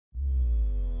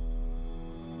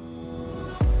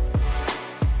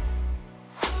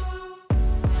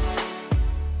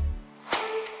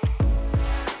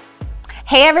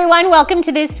Hey everyone, welcome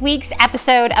to this week's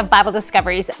episode of Bible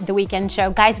Discoveries, the weekend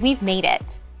show. Guys, we've made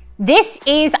it. This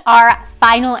is our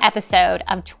final episode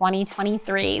of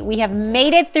 2023. We have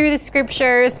made it through the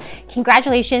scriptures.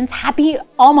 Congratulations. Happy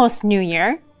almost New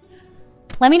Year.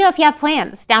 Let me know if you have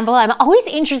plans down below. I'm always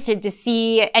interested to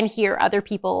see and hear other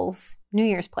people's New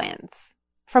Year's plans.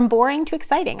 From boring to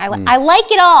exciting. I like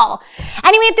it all.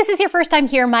 Anyway, if this is your first time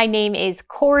here, my name is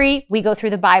Corey. We go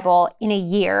through the Bible in a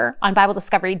year on Bible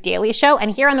Discovery Daily Show.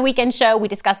 And here on the weekend show, we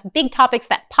discuss big topics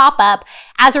that pop up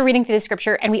as we're reading through the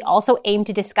scripture. And we also aim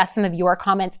to discuss some of your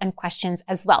comments and questions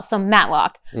as well. So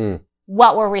Matlock,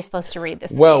 what were we supposed to read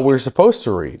this week? Well, we're supposed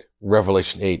to read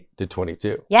Revelation 8 to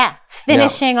 22. Yeah,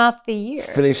 finishing off the year.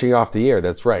 Finishing off the year,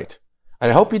 that's right. And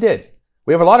I hope you did.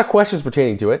 We have a lot of questions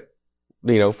pertaining to it.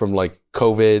 You know, from like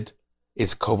COVID,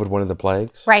 is COVID one of the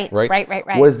plagues? Right.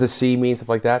 What does the sea mean, stuff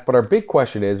like that? But our big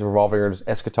question is revolving around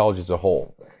eschatology as a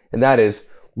whole. And that is,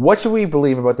 what should we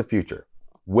believe about the future?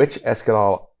 Which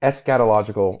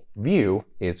eschatological view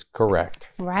is correct?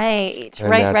 Right.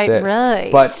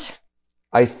 But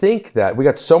I think that we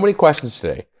got so many questions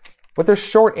today, but there's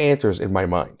short answers in my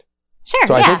mind. Sure,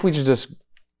 So I think we should just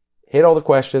hit all the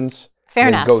questions. Fair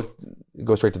enough.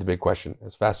 Go straight to the big question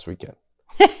as fast as we can.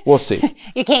 We'll see.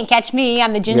 You can't catch me.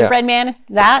 I'm the gingerbread man.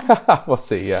 That? We'll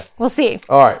see, yeah. We'll see.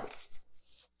 All right.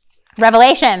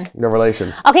 Revelation.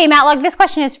 Okay, Matlock, this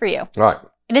question is for you. All right.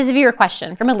 It is a viewer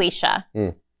question from Alicia.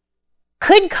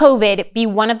 Could COVID be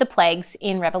one of the plagues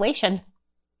in Revelation?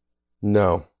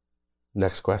 No.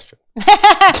 Next question.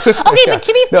 But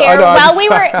to be fair, while we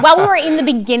were in the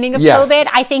beginning of COVID,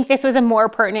 I think this was a more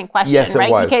pertinent question, right?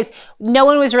 It was. Because no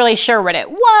one was really sure what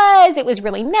it was. It was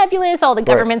really nebulous. All the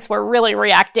governments were really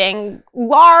reacting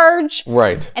large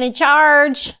and in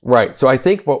charge. Right. So I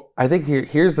think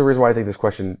here's the reason why I think this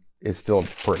question is still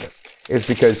pertinent. Is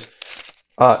because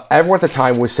everyone at the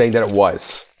time was saying that it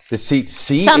was.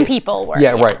 Some people were.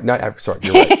 Yeah, right. Sorry,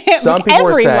 you're right. Some people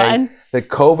were saying that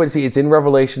COVID, it's in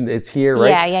Revelation, it's here,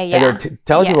 right? Yeah. And they're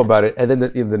telling people about it, and then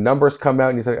the numbers come out,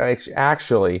 and he's like,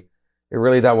 actually, it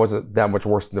really that wasn't that much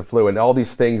worse than the flu, and all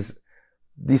these things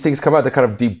come out that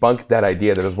kind of debunk that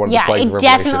idea that it was one of the plagues of Revelation.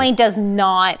 Yeah, it definitely does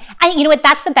not. You know what?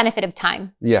 That's the benefit of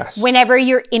time. Yes. Whenever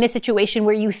you're in a situation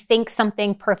where you think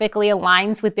something perfectly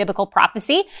aligns with biblical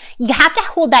prophecy, you have to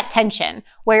hold that tension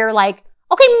where you're like,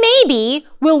 okay, maybe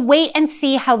we'll wait and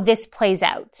see how this plays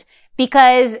out,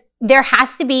 because there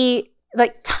has to be,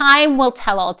 like, time will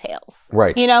tell all tales.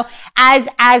 Right. You know, as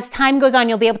time goes on,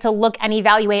 you'll be able to look and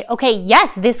evaluate, okay,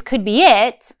 yes, this could be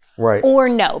it. Right. Or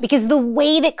no, because the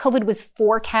way that COVID was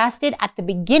forecasted at the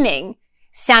beginning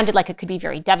sounded like it could be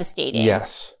very devastating.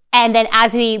 Yes. And then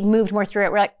as we moved more through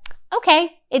it, we're like,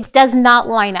 okay, it does not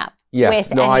line up. Yes.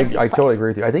 With No, I any of these totally agree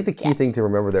with you. I think the key thing to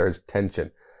remember there is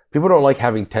tension. People don't like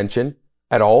having tension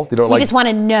at all. They don't We just want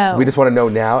to know. We just want to know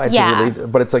now.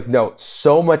 And but it's like, no,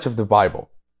 so much of the Bible,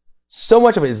 so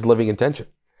much of it is living in tension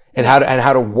and how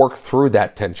to work through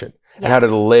that tension and how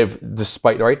to live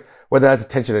despite, right? Whether that's a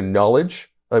tension of knowledge,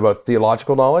 about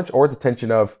theological knowledge, or it's a tension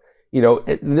of, you know,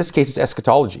 in this case, it's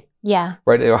eschatology. Yeah.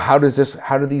 Right? You know, how do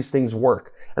these things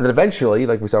work? And then eventually,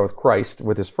 like we saw with Christ,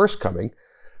 with his first coming,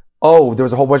 there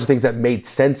was a whole bunch of things that made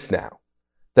sense now.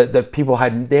 That people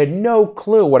had no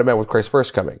clue what it meant with Christ's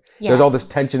first coming. Yeah. There's all this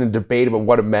tension and debate about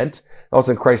what it meant. All of a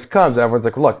sudden Christ comes and everyone's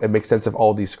like, look, it makes sense of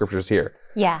all these scriptures here.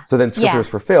 Yeah. So then scripture is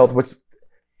fulfilled, which,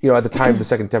 you know, at the time of the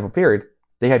Second Temple period,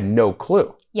 they had no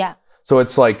clue. Yeah. So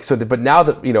it's like, but now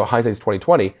that, you know, hindsight's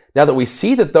 2020, now that we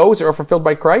see that those are fulfilled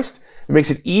by Christ, it makes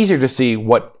it easier to see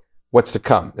what's to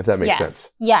come, if that makes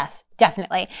sense. Yes,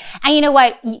 definitely. And you know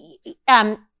what?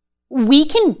 We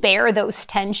can bear those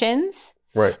tensions.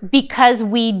 Right. Because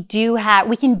we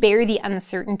can bear the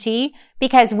uncertainty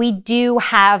because we do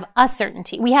have a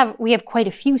certainty. We have quite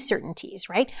a few certainties,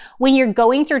 right? When you're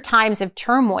going through times of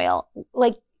turmoil,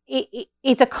 like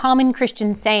it's a common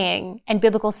Christian saying and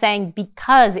biblical saying,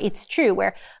 because it's true,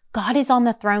 where God is on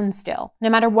the throne still. No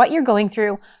matter what you're going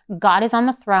through, God is on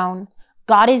the throne.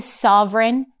 God is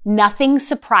sovereign. Nothing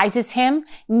surprises him.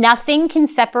 Nothing can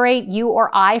separate you or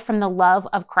I from the love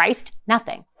of Christ.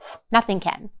 Nothing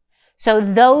can. So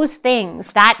those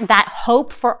things, that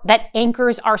hope that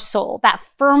anchors our soul, that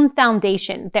firm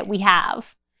foundation that we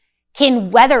have, can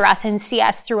weather us and see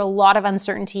us through a lot of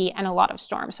uncertainty and a lot of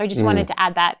storms. So I just wanted to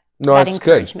add that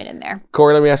encouragement in there.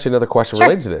 Corey, let me ask you another question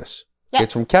related to this. Yeah.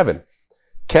 It's from Kevin.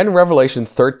 Can Revelation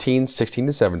 13, 16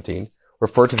 to 17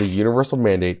 refer to the universal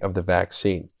mandate of the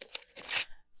vaccine?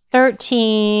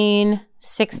 13,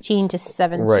 16 to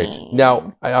 17. Right.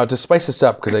 Now, to spice this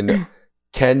up, because I know,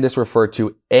 can this refer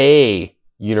to a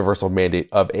universal mandate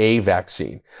of a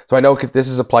vaccine? So I know this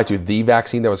is applied to the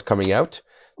vaccine that was coming out.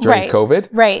 during COVID.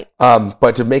 Right.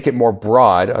 But to make it more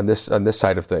broad on this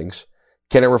side of things,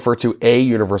 can it refer to a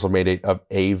universal mandate of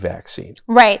a vaccine?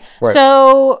 Right.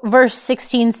 So verse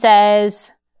 16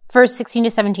 says, verse 16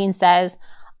 to 17 says,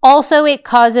 also it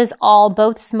causes all,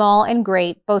 both small and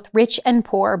great, both rich and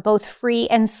poor, both free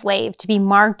and slave, to be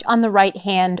marked on the right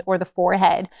hand or the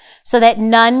forehead, so that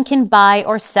none can buy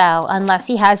or sell unless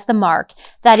he has the mark,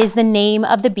 that is the name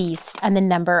of the beast and the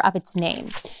number of its name.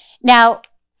 Now,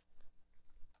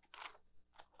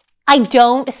 I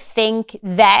don't think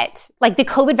that, like, the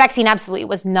COVID vaccine absolutely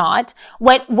was not.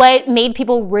 What made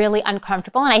people really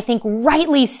uncomfortable, and I think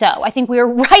rightly so, I think we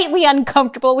were rightly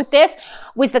uncomfortable with this,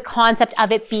 was the concept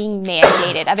of it being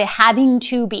mandated, of it having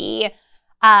to be,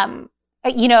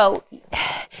 you know,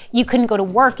 you couldn't go to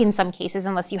work in some cases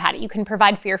unless you had it. You couldn't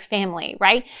provide for your family,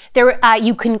 right?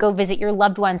 You couldn't go visit your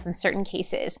loved ones in certain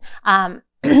cases.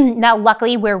 Now,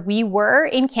 luckily, where we were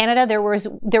in Canada, there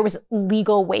was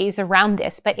legal ways around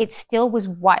this, but it still was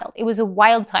wild. It was a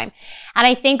wild time. And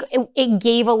I think it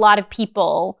gave a lot of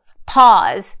people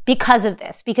pause because of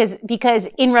this, because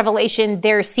in Revelation,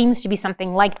 there seems to be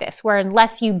something like this, where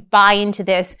unless you buy into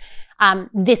this,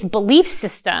 this belief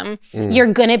system,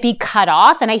 you're going to be cut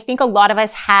off. And I think a lot of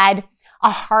us had a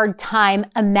hard time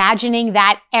imagining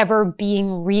that ever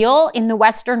being real in the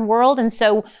Western world. And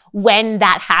so when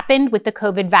that happened with the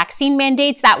COVID vaccine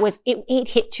mandates, it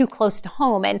hit too close to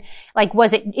home. And like,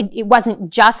 it wasn't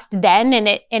just then,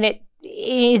 and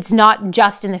it's not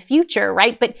just in the future,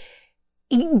 right? But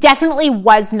it definitely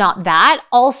was not that.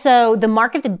 Also, the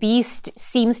mark of the beast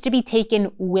seems to be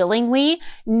taken willingly,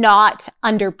 not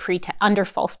under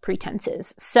false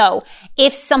pretenses. So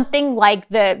if something like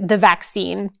the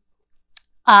vaccine,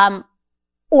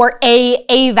 or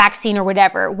a vaccine or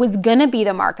whatever was gonna be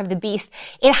the mark of the beast,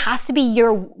 it has to be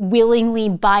you're willingly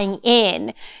buying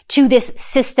in to this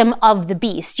system of the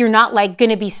beast. You're not like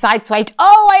gonna be sideswiped.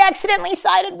 Oh, I accidentally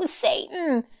sided with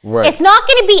Satan. Right. It's not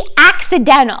gonna be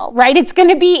accidental, right? It's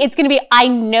gonna be, I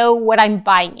know what I'm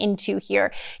buying into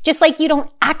here. Just like you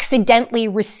don't accidentally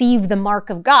receive the mark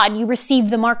of God. You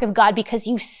receive the mark of God because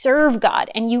you serve God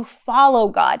and you follow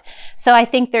God. So I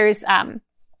think there's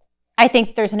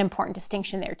an important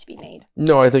distinction there to be made.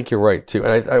 No, I think you're right too.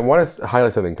 And I want to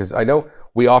highlight something, because I know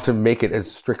we often make it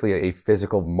as strictly a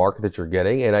physical mark that you're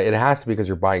getting. And it has to be because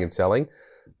you're buying and selling.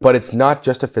 But it's not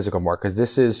just a physical mark, because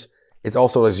it's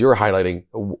also, as you're highlighting,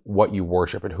 what you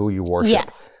worship and who you worship.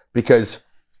 Yes. Because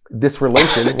this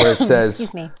relation where it says,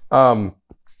 excuse me,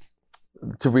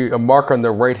 to be a mark on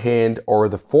the right hand or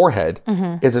the forehead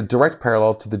is a direct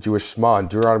parallel to the Jewish Shema in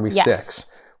Deuteronomy 6.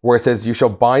 Where it says, you shall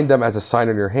bind them as a sign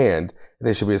on your hand, and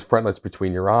they shall be as frontlets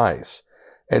between your eyes.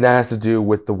 And that has to do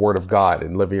with the word of God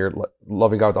and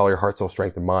loving God with all your heart, soul,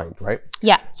 strength, and mind, right?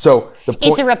 Yeah. So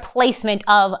it's a replacement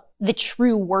of the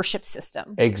true worship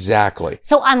system. Exactly.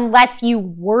 So unless you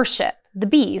worship the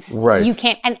beast, you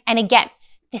can't. And again,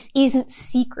 this isn't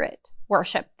secret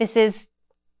worship. This is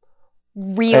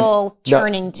real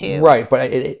turning to. Right.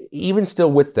 But even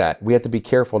still with that, we have to be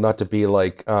careful not to be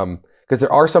like, because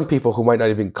there are some people who might not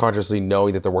even consciously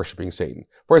knowing that they're worshiping Satan.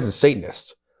 For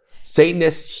instance,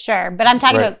 Satanists. Sure, but I'm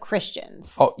talking about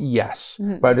Christians. Oh, yes.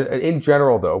 Mm-hmm. But in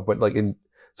general, though,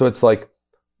 so it's like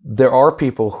there are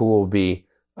people who will be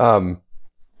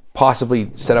possibly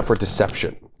set up for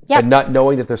deception. And not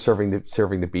knowing that they're serving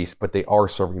the beast, but they are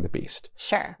serving the beast.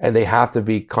 Sure. And they have to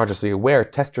be consciously aware.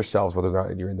 Test yourselves whether or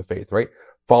not you're in the faith, right?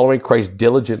 Following Christ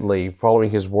diligently, following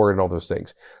his word and all those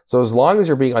things. So as long as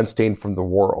you're being unstained from the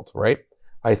world, right?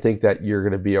 I think that you're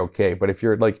going to be okay. But if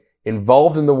you're like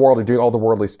involved in the world and doing all the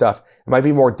worldly stuff, it might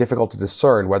be more difficult to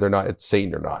discern whether or not it's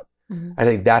Satan or not. Mm-hmm. I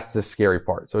think that's the scary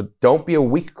part. So don't be a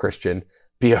weak Christian,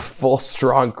 be a full,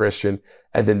 strong Christian,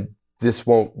 and then this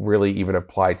won't really even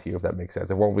apply to you, if that makes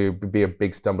sense. It won't be a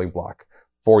big stumbling block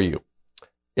for you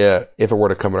if it were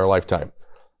to come in our lifetime.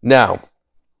 Now,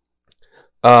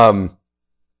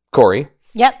 Corey.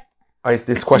 Yep.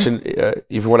 This question,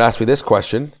 if you want to ask me this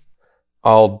question,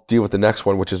 I'll deal with the next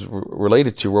one, which is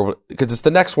related to, because it's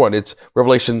the next one. It's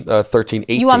Revelation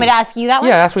 13:18. You want me to ask you that one?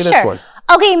 Yeah, ask me this one.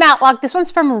 Okay, Matlock, this one's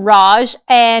from Raj,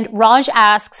 and Raj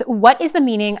asks, what is the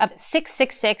meaning of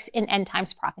 666 in end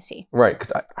times prophecy? Right,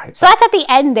 because so that's at the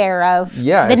end there of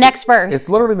the next verse. It's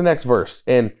literally the next verse,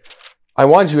 and I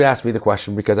wanted you to ask me the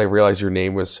question because I realized your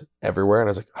name was everywhere, and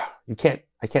I was like,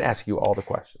 I can't ask you all the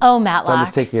questions. Oh, Matlock. So I'm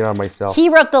just taking it on myself. He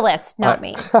wrote the list, not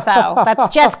me. So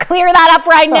let's just clear that up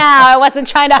right now. I wasn't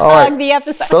trying to hog the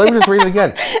episode. So let me just read it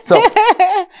again. So,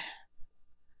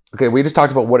 okay, we just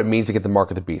talked about what it means to get the mark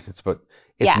of the beast.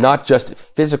 It's not just a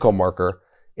physical marker.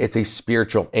 it's a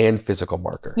spiritual and physical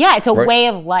marker. Yeah, it's a right? way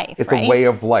of life. It's right? a way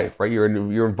of life, right?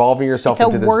 You're involving yourself It's a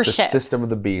into the worship. system of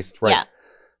the beast, right? Yeah.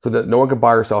 So that no one can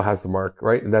buy or sell has the mark,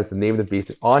 right? And that's the name of the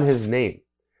beast on his name.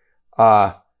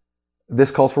 This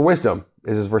calls for wisdom.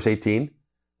 This is verse 18.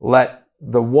 Let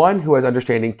the one who has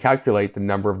understanding calculate the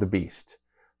number of the beast,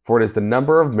 for it is the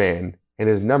number of man, and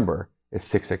his number is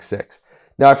 666.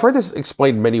 Now, I've heard this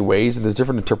explained many ways, and there's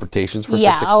different interpretations for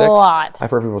 666. Yeah, a lot.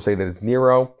 I've heard people say that it's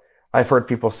Nero. I've heard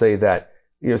people say that,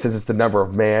 since it's the number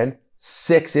of man,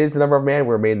 6 is the number of man.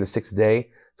 We're made in the 6th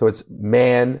day. So it's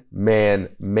man, man,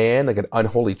 man, like an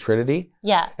unholy trinity.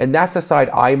 Yeah. And that's the side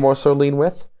I more so lean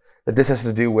with, that this has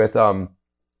to do with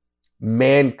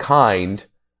mankind,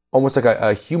 almost like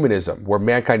a humanism, where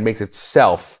mankind makes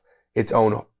itself its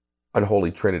own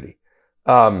unholy trinity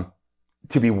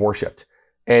to be worshipped.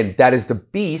 And that is the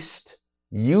beast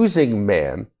using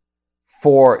man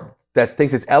that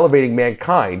thinks it's elevating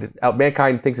mankind.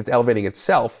 Mankind thinks it's elevating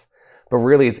itself, but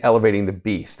really it's elevating the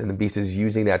beast. And the beast is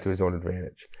using that to his own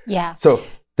advantage. Yeah. So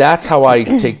that's how I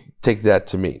take that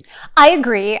to mean. I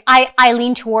agree. I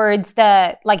lean towards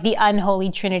the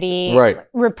unholy trinity, right,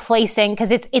 replacing,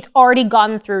 because it's already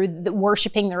gone through the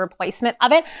worshiping the replacement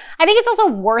of it. I think it's also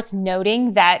worth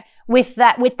noting that with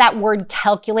that word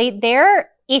calculate there,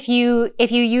 if you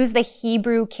use the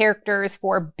Hebrew characters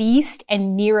for beast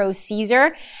and Nero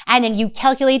Caesar, and then you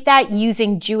calculate that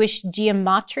using Jewish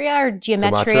gematria or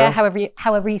gematria,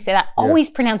 however you say that, always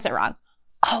pronounce it wrong.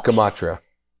 Always. Gematria.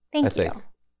 Thank you.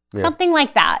 Yeah. Something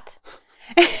like that.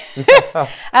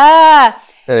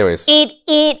 Anyways.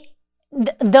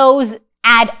 Those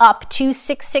add up to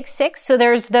 666. So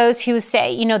there's those who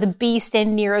say, the beast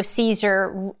and Nero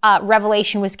Caesar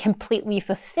revelation was completely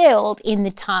fulfilled in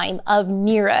the time of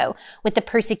Nero, with the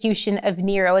persecution of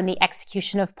Nero and the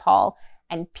execution of Paul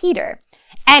and Peter.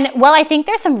 And while I think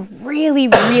there's some really,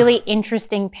 really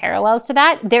interesting parallels to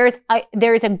that, there's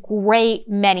a great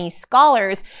many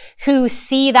scholars who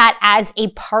see that as a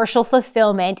partial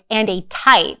fulfillment and a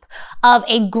type of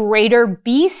a greater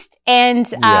beast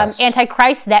and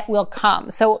antichrist that will come.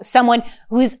 So someone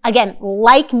who's, again,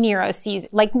 like Nero Caesar,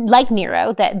 like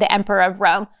Nero, the emperor of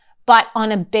Rome, but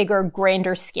on a bigger,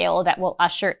 grander scale that will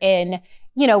usher in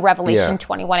Revelation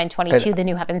 21 and 22, and the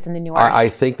new heavens and the new earth. I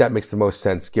think that makes the most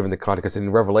sense given the context. In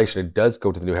Revelation, it does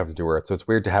go to the new heavens and new earth. So it's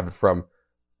weird to have it from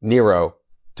Nero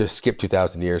to skip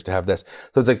 2,000 years to have this.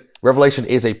 So it's like Revelation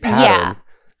is a pattern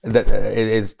that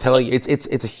is telling, it's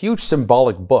a huge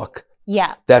symbolic book.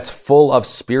 Yeah. That's full of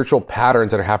spiritual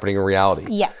patterns that are happening in reality.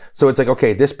 Yeah. So it's like,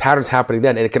 okay, this pattern's happening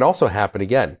then, and it can also happen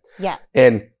again. Yeah.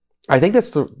 And I think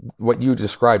that's what you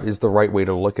described is the right way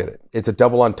to look at it. It's a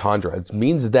double entendre. It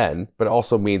means then, but it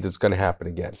also means it's going to happen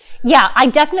again. Yeah, I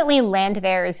definitely land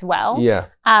there as well. Yeah.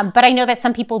 But I know that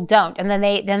some people don't, and then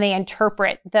they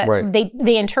interpret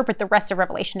they interpret the rest of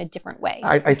Revelation a different way.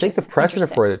 I think the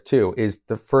precedent for it too is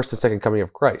the first and second coming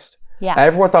of Christ. Yeah.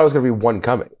 Everyone thought it was going to be one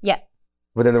coming. Yeah.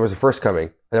 But then there was a first coming,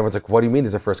 and everyone's like, "What do you mean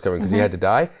there's a first coming? Because he had to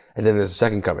die, and then there's a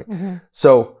second coming." Mm-hmm.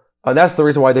 So. And that's the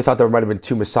reason why they thought there might have been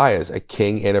two messiahs, a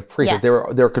king and a priest. Yes.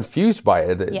 Like they were confused by it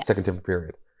in the Second Temple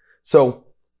period. So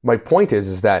my point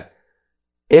is that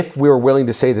if we were willing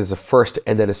to say there's a first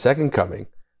and then a second coming,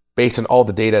 based on all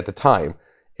the data at the time,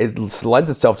 it lends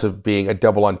itself to being a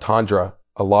double entendre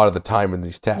a lot of the time in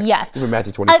these texts. Yes. Even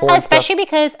Matthew 24 especially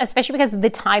because of the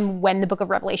time when the book of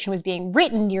Revelation was being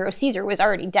written, Nero Caesar was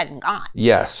already dead and gone.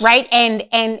 Yes. Right?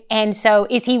 And so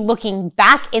is he looking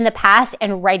back in the past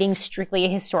and writing strictly a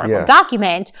historical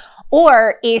document,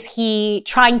 or is he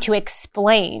trying to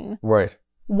explain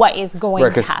what is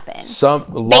going to happen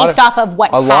based off of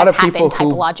what has happened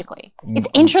typologically? It's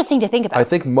interesting to think about. I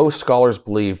think most scholars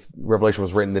believe Revelation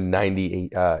was written in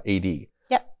 90 AD.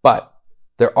 Yep. But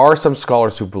there are some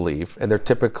scholars who believe, and they're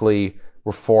typically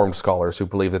Reformed scholars who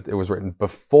believe that it was written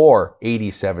before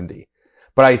AD 70.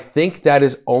 But I think that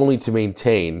is only to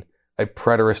maintain a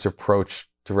preterist approach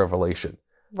to Revelation.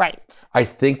 Right. I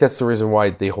think that's the reason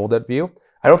why they hold that view.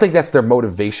 I don't think that's their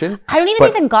motivation. I don't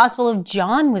even think the Gospel of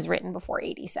John was written before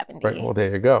AD 70. Right. Well,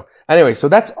 there you go. Anyway, so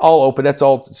that's all open. That's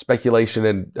all speculation.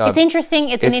 And it's interesting.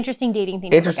 It's an interesting dating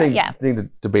thing. Interesting thing to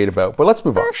debate about. But let's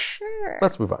move on. For sure.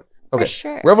 Let's move on. Okay. For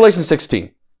sure. Revelation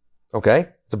 16. Okay.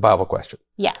 It's a Bible question.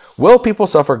 Yes. Will people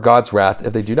suffer God's wrath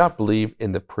if they do not believe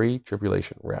in the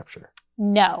pre-tribulation rapture?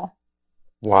 No.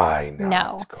 Why not?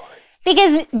 No.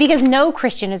 Because no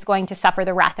Christian is going to suffer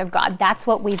the wrath of God. That's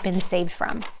what we've been saved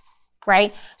from.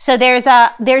 Right? So there's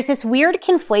this weird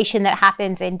conflation that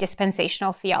happens in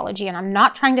dispensational theology, and I'm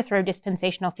not trying to throw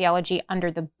dispensational theology under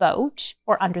the boat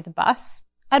or under the bus.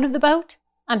 Out of the boat?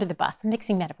 Under the bus. I'm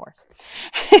mixing metaphors.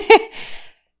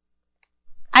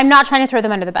 I'm not trying to throw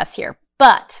them under the bus here.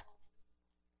 But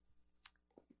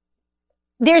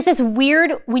there's this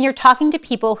weird, when you're talking to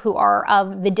people who are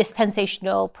of the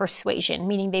dispensational persuasion,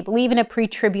 meaning they believe in a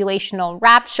pre-tribulational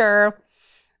rapture,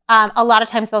 a lot of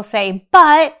times they'll say,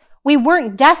 but we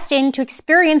weren't destined to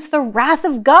experience the wrath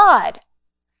of God.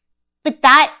 But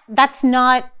that's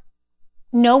not,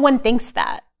 no one thinks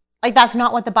that. Like, that's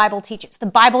not what the Bible teaches. The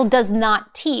Bible does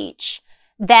not teach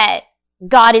that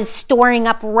God is storing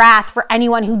up wrath for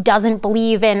anyone who doesn't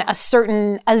believe in a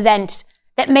certain event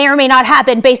that may or may not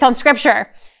happen based on scripture,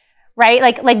 right?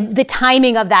 Like the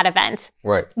timing of that event.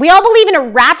 Right. We all believe in a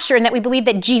rapture and that we believe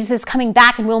that Jesus is coming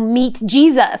back and we'll meet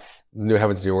Jesus. New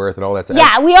heavens, new earth, and all that stuff.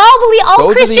 Yeah, we all believe,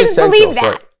 all Christians believe that.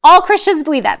 Right. All Christians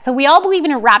believe that. So we all believe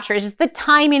in a rapture. It's just the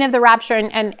timing of the rapture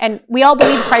and we all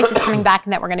believe Christ is coming back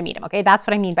and that we're going to meet him, okay? That's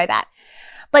what I mean by that.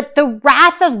 But the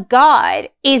wrath of God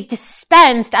is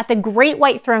dispensed at the great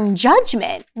white throne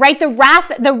judgment, right? The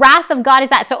wrath of God is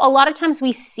that. So a lot of times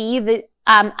we see that,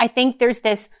 I think there's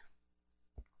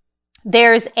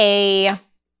a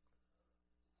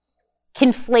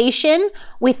conflation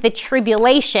with the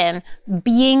tribulation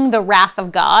being the wrath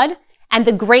of God, and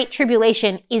the great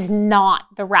tribulation is not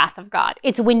the wrath of God.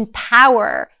 It's when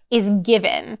power is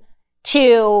given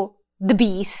to the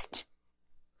beast,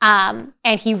 and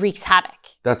he wreaks havoc.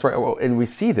 That's right. Well, and we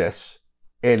see this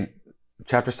in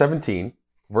chapter 17,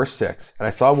 verse 6. And I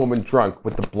saw a woman drunk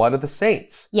with the blood of the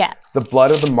saints. Yeah. The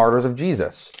blood of the martyrs of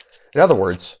Jesus. In other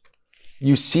words,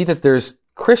 you see that there's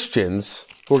Christians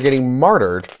who are getting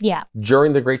martyred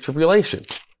during the Great Tribulation.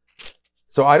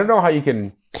 So I don't know how you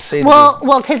can say well,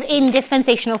 because in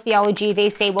dispensational theology, they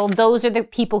say, well, those are the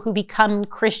people who become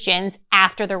Christians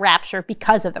after the rapture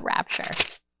because of the rapture.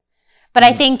 But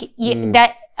I think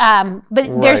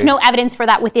there's no evidence for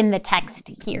that within the text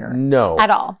here. No. At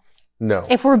all. No.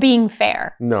 If we're being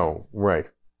fair. No, right.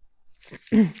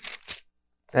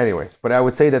 Anyways, but I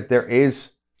would say that there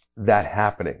is that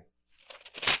happening.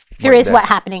 There is what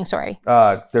happening, sorry.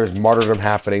 There's martyrdom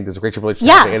happening, there's a great tribulation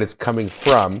happening, and it's coming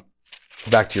from,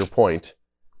 back to your point,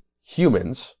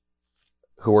 humans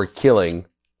who are killing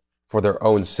for their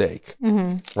own sake,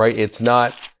 right? It's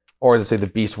not, or to say the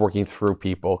beast working through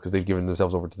people because they've given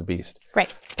themselves over to the beast.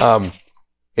 Right.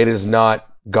 It is not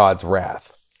God's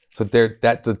wrath. So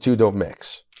the two don't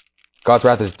mix. God's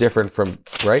wrath is different from,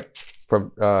 right?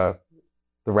 From the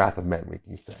wrath of men, we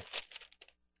can say.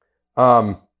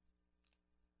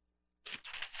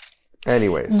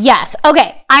 Anyways. Yes.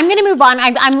 Okay. I'm going to move on.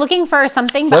 I'm looking for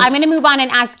something, but I'm going to move on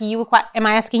and ask you a question. Am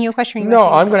I asking you a question? No,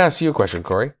 I'm going to ask you a question,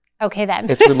 Corey. Okay, then.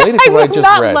 It's related to what I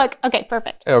just read. Look. Okay,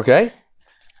 perfect. Okay.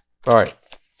 All right.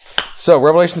 So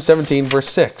Revelation 17, verse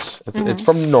 6. It's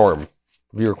from Norm.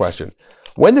 Viewer question.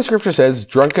 When the scripture says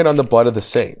drunken on the blood of the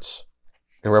saints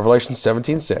in Revelation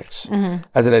 17:6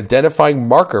 as an identifying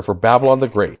marker for Babylon the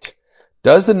Great,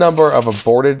 does the number of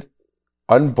aborted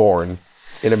unborn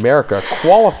in America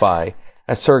qualify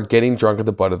as her getting drunk in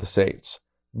the blood of the saints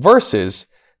versus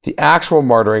the actual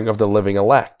martyring of the living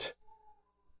elect?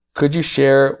 Could you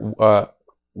share what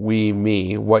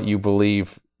you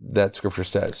believe that scripture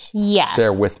says? Yes.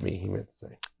 Share with me, he meant to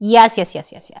say.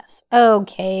 Yes.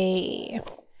 Okay.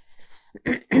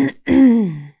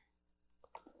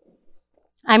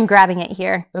 I'm grabbing it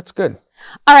here. That's good.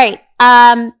 All right.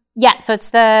 Yeah, so it's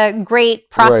the great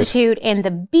prostitute and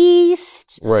the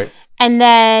beast. Right. And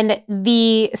then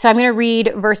so I'm going to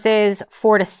read verses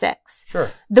 4-6.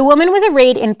 Sure. The woman was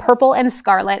arrayed in purple and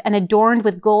scarlet and adorned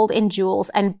with gold and jewels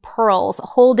and pearls,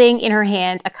 holding in her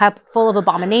hand a cup full of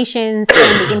abominations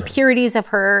and the impurities of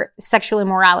her sexual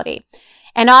immorality.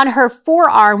 And on her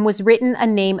forearm was written a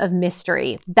name of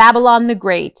mystery, Babylon the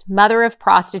Great, mother of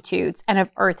prostitutes and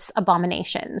of earth's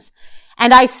abominations.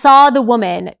 And I saw the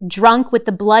woman drunk with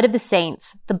the blood of the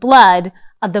saints, the blood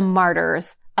of the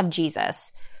martyrs of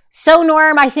Jesus. So,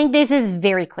 Norm, I think this is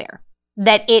very clear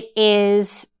that it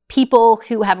is people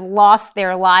who have lost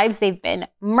their lives. They've been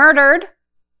murdered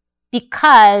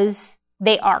because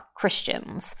they are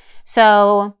Christians.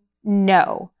 So,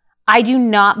 no, I do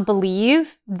not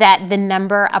believe that the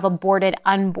number of aborted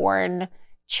unborn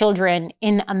children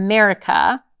in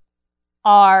America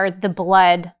are the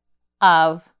blood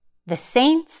of the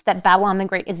saints that Babylon the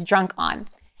Great is drunk on.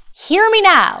 Hear me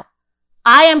now.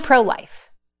 I am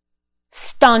pro-life,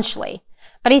 staunchly.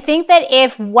 But I think that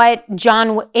if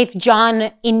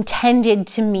John intended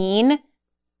to mean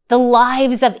the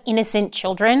lives of innocent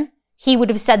children, he would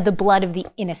have said the blood of the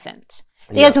innocent.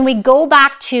 Because when we go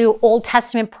back to Old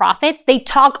Testament prophets, they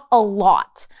talk a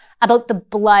lot about the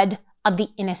blood of the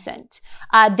innocent.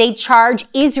 They charge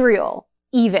Israel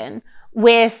even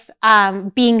with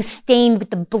being stained with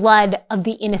the blood of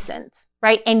the innocent,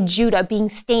 right? And Judah being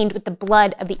stained with the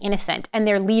blood of the innocent and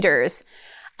their leaders.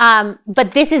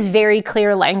 But this is very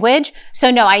clear language.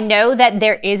 So no, I know that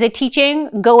there is a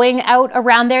teaching going out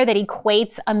around there that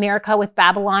equates America with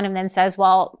Babylon and then says,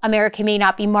 well, America may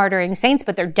not be martyring saints,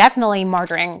 but they're definitely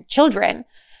martyring children,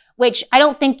 which I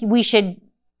don't think we should,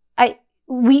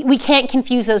 we can't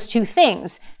confuse those two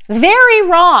things. Very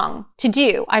wrong to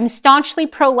do. I'm staunchly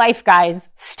pro-life, guys.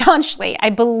 Staunchly. I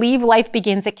believe life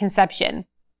begins at conception.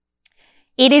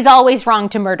 It is always wrong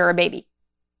to murder a baby.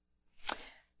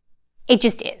 It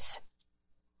just is.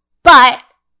 But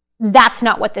that's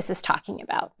not what this is talking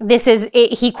about. This is,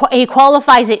 he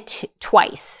qualifies it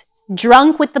twice.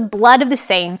 Drunk with the blood of the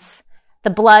saints, the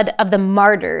blood of the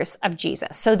martyrs of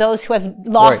Jesus. So those who have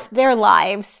lost their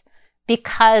lives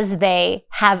because they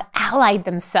have allied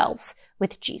themselves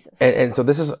with Jesus. And so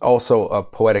this is also a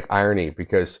poetic irony,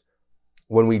 because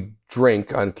when we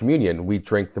drink on communion, we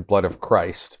drink the blood of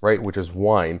Christ, right? Which is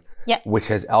wine, which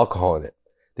has alcohol in it.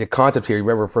 The concept here, you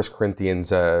remember 1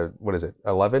 Corinthians,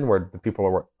 11, where the people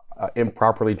were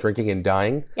improperly drinking and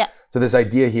dying? Yeah. So this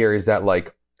idea here is that,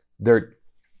 like, they're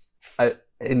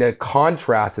in a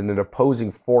contrast and an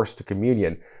opposing force to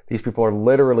communion. These people are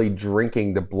literally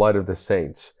drinking the blood of the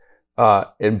saints,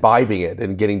 imbibing it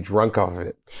and getting drunk off of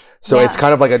it. So it's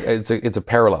kind of like it's a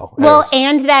parallel. Well,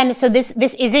 and then, so this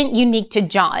isn't unique to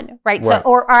John, right? So,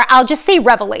 or I'll just say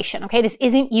Revelation, okay? This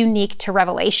isn't unique to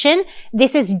Revelation.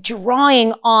 This is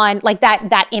drawing on, like,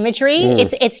 that imagery.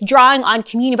 It's drawing on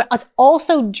communion, but it's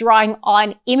also drawing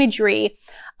on imagery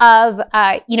of,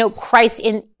 Christ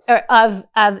of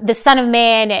the Son of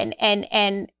Man,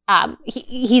 and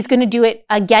he's going to do it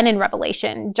again in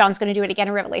Revelation. John's going to do it again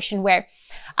in Revelation, where,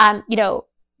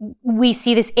 we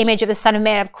see this image of the Son of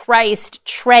Man, of Christ,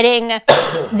 treading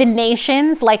the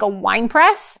nations like a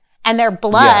winepress, and their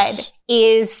blood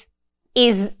is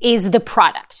the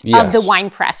product of the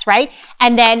winepress, right?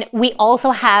 And then we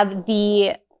also have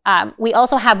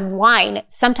wine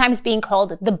sometimes being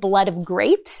called the blood of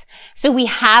grapes. So we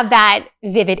have that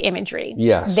vivid imagery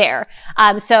there.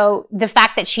 So the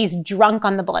fact that she's drunk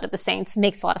on the blood of the saints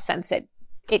makes a lot of sense. It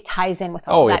ties in with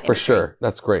all that. Oh, yeah, for sure.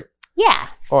 That's great. Yeah.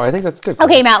 Oh, I think that's good.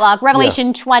 Okay, Matlock,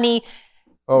 Revelation 20.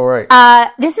 Oh, right.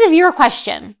 This is a viewer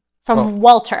question from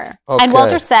Walter. Okay. And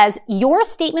Walter says, your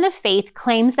statement of faith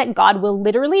claims that God will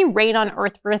literally reign on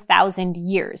earth for 1,000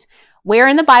 years. Where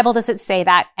in the Bible does it say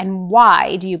that, and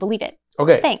why do you believe it?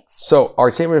 Okay. Thanks. So our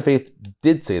statement of faith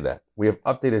did say that. We have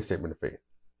updated statement of faith.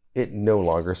 It no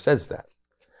longer says that.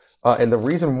 And the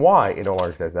reason why it no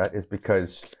longer says that is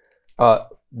because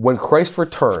when Christ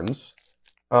returns,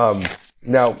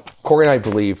 now, Corey and I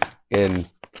believe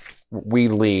we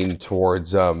lean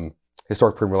towards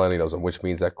historic premillennialism, which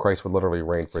means that Christ would literally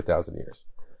reign for 1,000 years.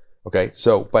 Okay,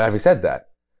 so, but having said that,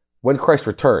 when Christ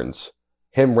returns,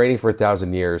 him reigning for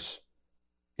 1,000 years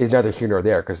is neither here nor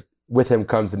there, because with him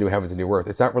comes the new heavens and new earth.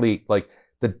 It's not really like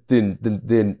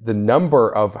the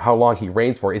number of how long he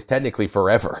reigns for is technically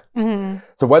forever. Mm-hmm.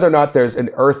 So whether or not there's an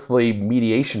earthly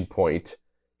mediation point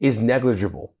is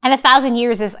negligible. And 1,000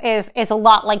 years is a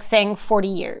lot like saying 40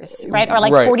 years, right? Or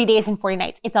like 40 days and 40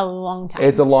 nights. It's a long time.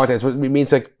 It's a long time. So it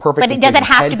means like perfect. But it doesn't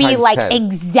have to be like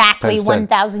exactly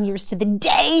 1,000 years to the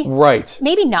day. Right.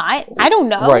 Maybe not. I don't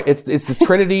know. Right. It's the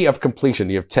trinity of completion.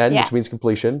 You have 10, which means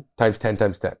completion, times 10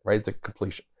 times 10, right? It's a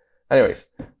completion. Anyways,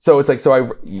 so it's like,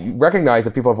 you recognize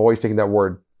that people have always taken that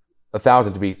word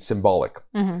 1,000 to be symbolic.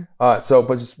 Mm-hmm.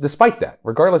 But despite that,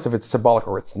 regardless if it's symbolic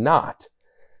or it's not,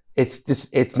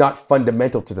 it's not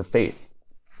fundamental to the faith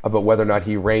about whether or not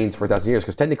he reigns for 1,000 years,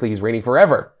 because technically he's reigning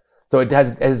forever. So it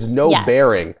has no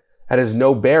bearing. It has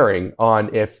no bearing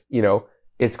on if,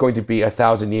 it's going to be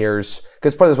 1,000 years.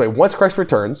 Because put it this way, once Christ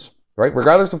returns, right,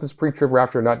 regardless if it's pre-trib,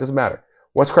 rapture or not, doesn't matter.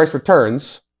 Once Christ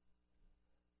returns,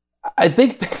 I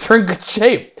think things are in good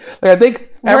shape. Like, I think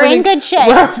we're in good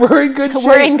shape. We're in good shape.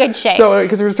 We're in good shape. So,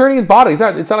 because he's returning his body, it's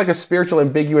not like a spiritual,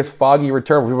 ambiguous, foggy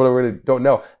return where people really don't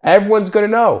know. Everyone's going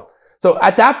to know. So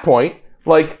at that point,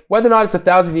 like, whether or not it's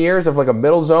 1,000 years of like a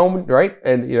middle zone, right,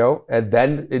 and and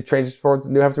then it transforms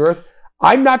to new heavens and earth,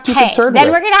 I'm not too concerned.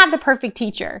 Then we're going to have the perfect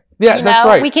teacher. Yeah, that's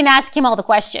right. We can ask him all the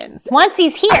questions. Once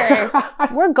he's here,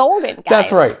 we're golden, guys.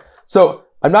 That's right. So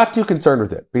I'm not too concerned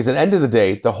with it, because at the end of the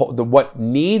day, what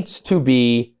needs to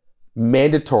be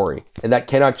mandatory, and that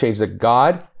cannot change, that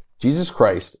God, Jesus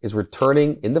Christ, is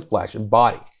returning in the flesh and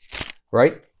body,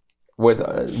 right,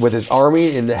 with his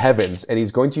army in the heavens, and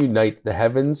he's going to unite the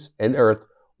heavens and earth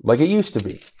like it used to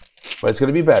be, but it's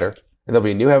going to be better, and there'll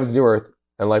be new heavens, new earth,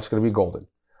 and life's going to be golden.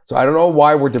 So I don't know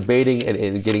why we're debating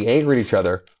and getting angry at each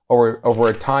other over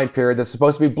a time period that's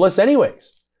supposed to be bliss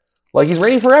anyways. Like he's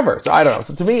reigning forever. So I don't know.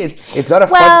 So to me, it's not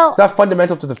it's not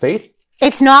fundamental to the faith.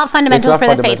 It's not fundamental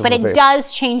for the faith, but it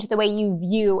does change the way you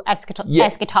view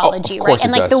eschatology, right?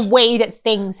 And like the way that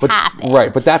things happen.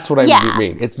 Right, but that's what I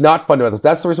mean. It's not fundamental.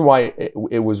 That's the reason why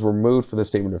it was removed from the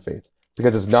statement of faith,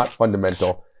 because it's not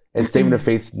fundamental. And statement of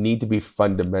faiths need to be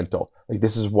fundamental. Like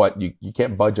this is what you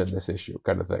can't budge on this issue,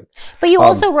 kind of thing. But you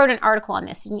also wrote an article on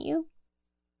this, didn't you?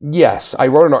 Yes, I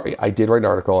did write an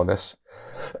article on this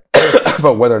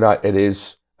about whether or not it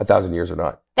is 1,000 years or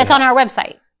not. That's on our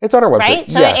website. It's on our website, right?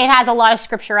 So it has a lot of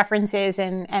scripture references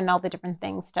and all the different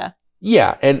things to.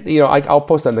 Yeah, and I'll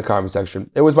post that in the comment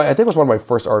section. I think it was one of my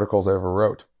first articles I ever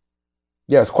wrote.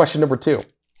 Yeah, it's question number 2.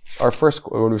 Our first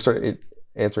when we started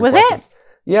answering questions. Was it?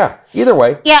 Yeah. Either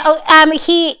way. Yeah.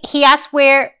 He asked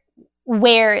where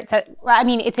it's at. I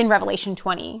mean, it's in Revelation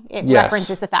 20. It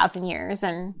references the 1,000 years,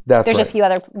 and there's a few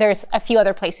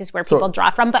other places where people draw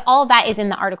from, but all that is in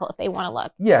the article if they want to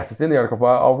look. Yes, it's in the article, but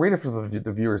I'll read it for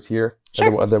the viewers here,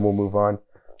 and then we'll move on.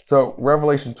 So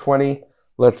Revelation 20.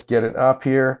 Let's get it up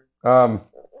here. As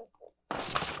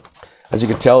you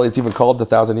can tell, it's even called the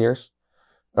 1,000 years.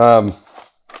 Let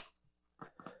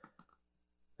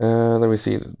me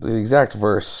see the exact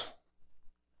verse.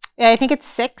 Yeah, I think it's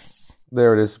 6.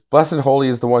 There it is. Blessed and holy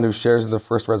is the one who shares in the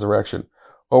first resurrection.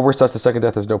 Over such the second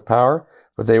death has no power,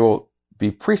 but they will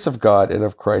be priests of God and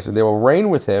of Christ, and they will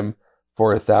reign with him for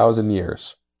 1,000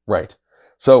 years. Right.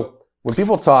 So when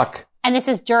people talk... And this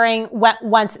is during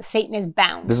once Satan is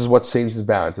bound. This is what Satan is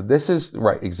bound. So this is...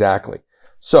 Right, exactly.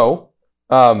 So,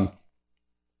 this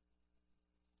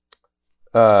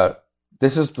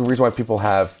is the reason why people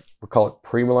have... We call it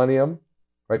premillennium,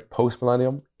 right?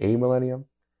 Post-millennium, amillennium,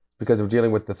 because of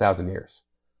dealing with the 1,000 years,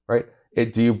 right?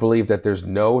 Do you believe that there's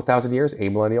no 1,000 years,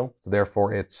 amillennial? So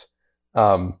therefore, it's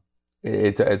a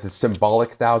symbolic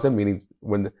 1,000, meaning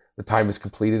when the time is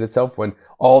completed itself, when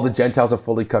all the Gentiles have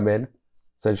fully come in,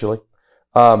 essentially.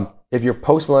 If you're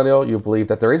post-millennial, you believe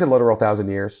that there is a literal 1,000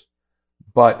 years,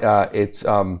 but it's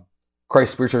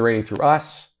Christ spiritually reigning through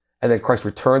us, and then Christ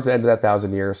returns at the end of that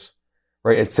 1,000 years,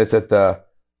 right? It sits at the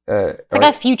it's like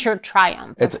a future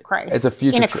triumph of Christ. It's a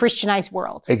future in a Christianized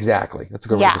world. Exactly. That's a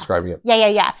good way of describing it.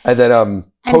 Yeah. And then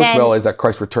post-mill is that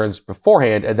Christ returns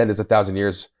beforehand, and then it's 1,000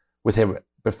 years with him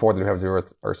before the new heavens and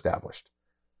earth are established.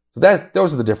 So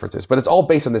those are the differences. But it's all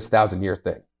based on this 1,000-year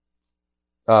thing.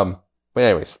 But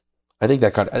anyways, I think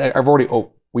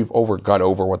that we've gone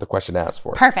over what the question asked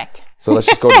for. Perfect. So let's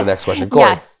just go to the next question. Corey.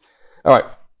 Yes. All right.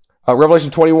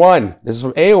 Revelation 21. This is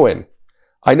from Eowyn.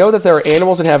 I know that there are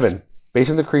animals in heaven, based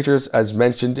on the creatures as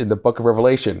mentioned in the book of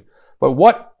Revelation. But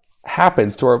what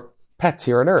happens to our pets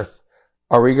here on earth?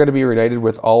 Are we going to be reunited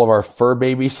with all of our fur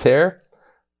babies there?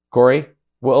 Corey,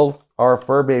 will our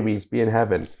fur babies be in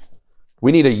heaven?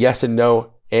 We need a yes and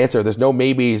no answer. There's no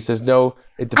maybes. There's no,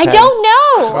 it depends. I don't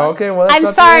know. Okay, well,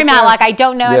 I'm sorry, Matlock. I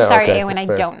don't know. I'm sorry, Eowyn. I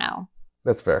don't know.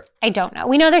 That's fair. I don't know.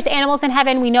 We know there's animals in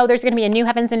heaven. We know there's going to be a new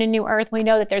heavens and a new earth. We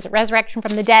know that there's a resurrection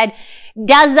from the dead.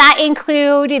 Does that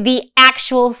include the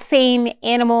actual same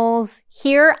animals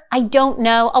here? I don't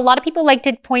know. A lot of people like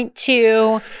to point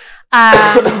to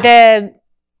the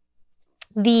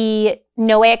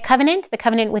Noahic covenant, the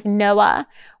covenant with Noah,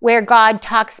 where God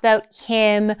talks about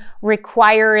him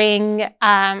requiring,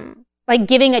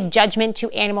 giving a judgment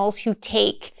to animals who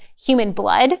take human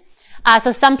blood.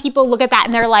 So some people look at that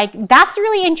and they're like, that's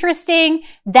really interesting.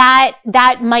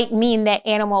 That might mean that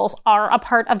animals are a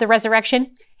part of the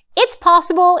resurrection. It's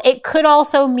possible. It could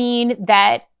also mean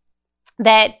that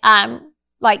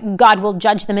God will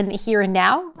judge them in the here and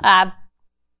now.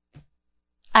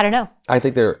 I don't know. I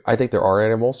think there are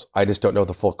animals. I just don't know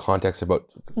the full context about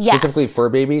specifically fur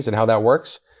babies and how that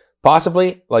works.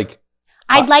 Possibly,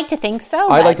 I'd like to think so.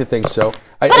 I'd like to think so.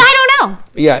 But I don't know.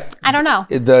 Yeah. I don't know.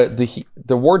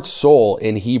 The word soul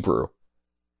in Hebrew,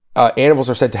 animals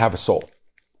are said to have a soul.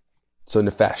 So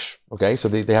nefesh, okay? So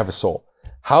they have a soul.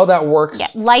 How that works. Yeah,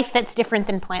 life that's different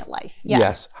than plant life. Yeah.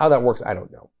 Yes. How that works, I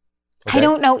don't know. Okay? I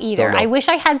don't know either. Don't know. I wish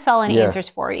I had solid answers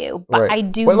for you, but I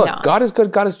do not. Look, God is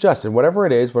good, God is just. And whatever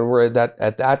it is, when we're at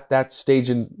that stage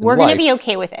in we're going to be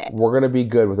okay with it. We're going to be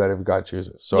good with that if God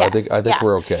chooses. So yes, I think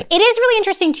we're okay. It is really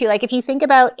interesting too. If you think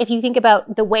about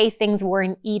the way things were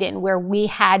in Eden, where we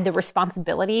had the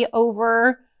responsibility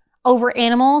over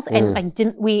animals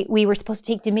and we were supposed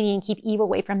to take dominion and keep evil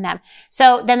away from them.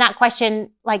 So then that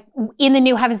question, in the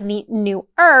new heavens and the new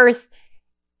earth,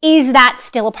 is that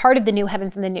still a part of the new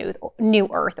heavens and the new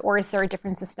earth, or is there a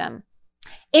different system?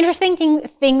 Interesting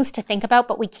things to think about,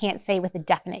 but we can't say with a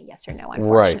definite yes or no,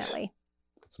 unfortunately. Right.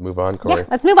 Let's move on, Corey. Yeah,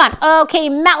 let's move on. Okay,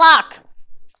 Matlock.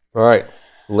 All right,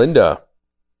 Linda.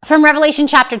 From Revelation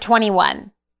chapter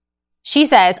 21. She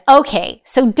says, okay,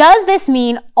 so does this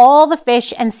mean all the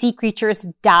fish and sea creatures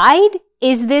died?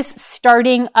 Is this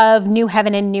starting of new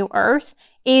heaven and new earth?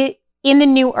 In the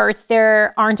new earth,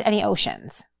 there aren't any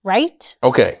oceans, right?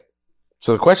 Okay.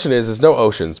 So the question is, there's no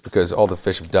oceans because all the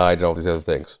fish have died and all these other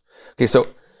things. Okay, so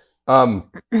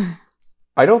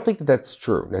I don't think that that's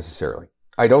true necessarily.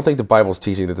 I don't think the Bible's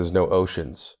teaching that there's no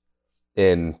oceans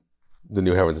in the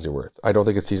new heavens and new earth. I don't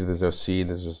think it's teaching there's no sea and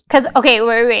there's just...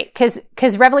 Wait.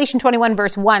 Because Revelation 21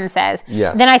 verse 1 says,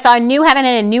 yes. Then I saw a new heaven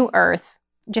and a new earth,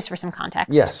 just for some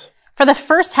context. Yes. For the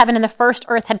first heaven and the first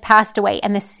earth had passed away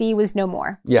and the sea was no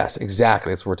more. Yes,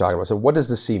 exactly. That's what we're talking about. So what does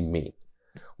the sea mean?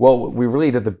 Well, we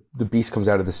read that the beast comes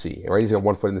out of the sea, right? He's got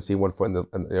 1 foot in the sea, 1 foot in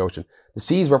the ocean. The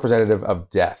sea is representative of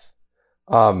death.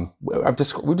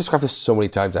 We've described this so many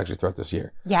times actually throughout this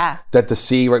year. Yeah. That the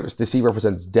sea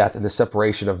represents death and the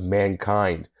separation of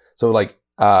mankind. So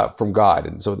from God.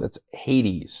 And so that's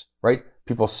Hades, right?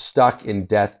 People stuck in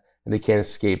death and they can't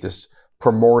escape this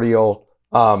primordial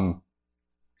fluid's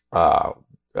not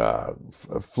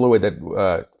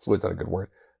a good word.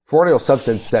 Primordial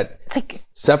substance that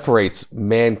separates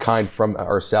mankind from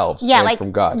ourselves and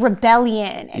from God.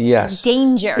 Rebellion and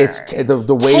danger. It's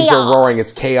the waves chaos. are roaring.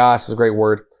 It's chaos is a great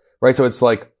word, right? So it's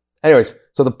anyways.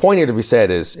 So the point here to be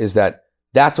said is that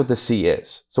that's what the sea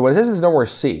is. So when it says there's no more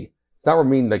sea, it's not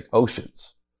meaning like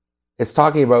oceans. It's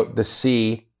talking about the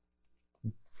sea.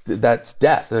 That's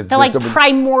death. The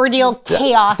primordial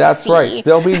chaos. That's sea. Right.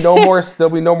 There'll be no more.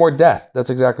 There'll be no more death. That's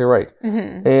exactly right.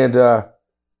 Mm-hmm. And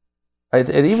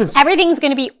everything's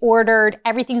going to be ordered.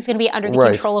 Everything's going to be under the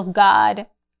control of God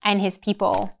and His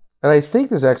people. And I think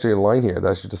there's actually a line here that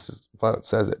actually just flat out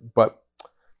says it, but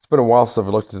it's been a while since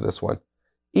I've looked at this one.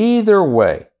 Either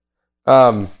way,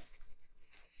 I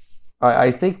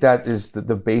think that is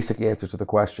the basic answer to the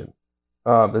question.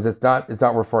 It's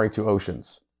not referring to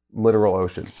oceans. Literal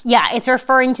oceans. Yeah, it's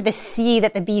referring to the sea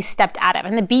that the beast stepped out of.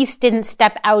 And the beast didn't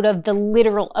step out of the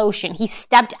literal ocean. He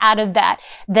stepped out of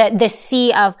the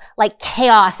sea of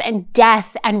chaos and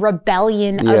death and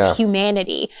rebellion of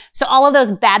humanity. So all of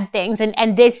those bad things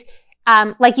and this,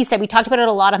 like you said, we talked about it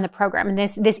a lot on the program, and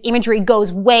this imagery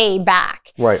goes way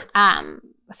back. Right.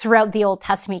 Throughout the Old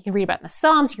Testament. You can read about it in the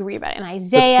Psalms, you can read about it in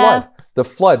Isaiah. The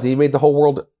flood, He made the whole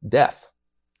world death.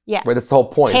 Yeah. Right, that's the whole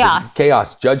point.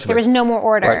 Chaos, judgment. There was no more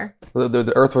order. Right?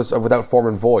 The earth was without form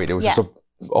and void. It was just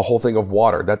a whole thing of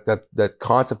water. That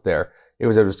concept there, it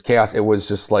was chaos. It was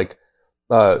just the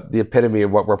epitome of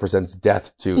what represents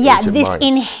death to ancient this minds.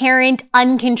 Inherent,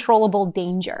 uncontrollable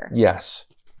danger. Yes.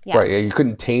 Yeah. Right. You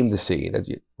couldn't tame the sea.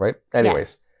 Right?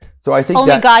 Anyways. So I think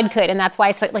only God could, and that's why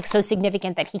it's so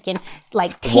significant that He can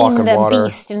tame the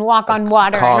beast and walk on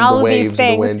water and all of these things.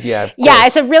 And the wind. Yeah,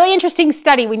 it's a really interesting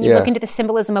study when you look into the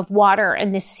symbolism of water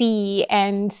and the sea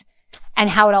and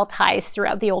how it all ties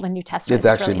throughout the Old and New Testament. It's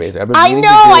actually really amazing. I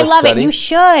know, I love it. You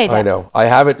should. I know. I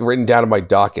have it written down in my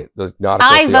docket, the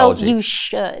nautical theology. I vote you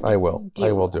should. I will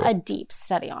do a deep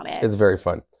study on it. It's very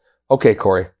fun. Okay,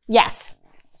 Corey. Yes.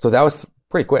 So that was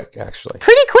pretty quick, actually.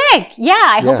 Pretty quick. Yeah.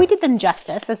 I hope we did them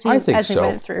justice as we so.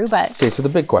 went through. But okay, so the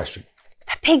big question.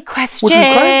 The big question. Which we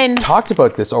kind of talked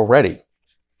about this already.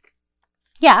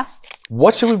 Yeah.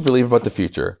 What should we believe about the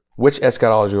future? Which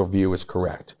eschatological view is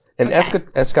correct? And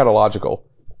eschatological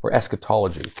or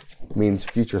eschatology means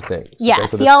future things. Yeah. Okay?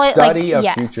 So the study of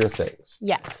future things.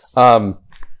 Yes.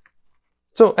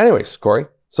 So anyways, Corey,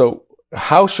 so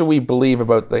how should we believe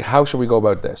about, how should we go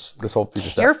about this whole future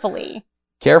stuff?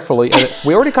 Carefully, and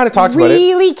we already kind of talked about it.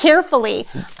 Really carefully,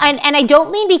 and I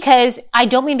don't mean because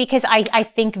I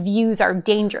think views are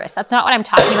dangerous. That's not what I'm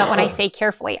talking about when I say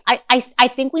carefully. I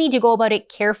think we need to go about it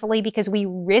carefully because we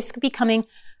risk becoming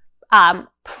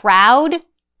proud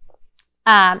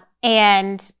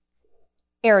and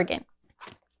arrogant.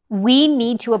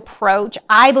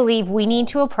 I believe we need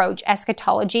to approach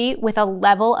eschatology with a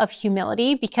level of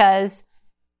humility because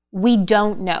we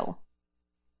don't know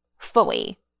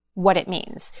fully what it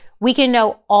means. We can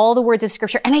know all the words of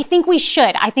Scripture, and I think we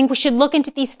should. I think we should look into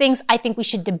these things. I think we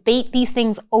should debate these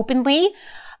things openly,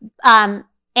 and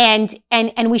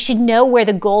we should know where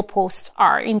the goalposts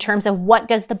are in terms of what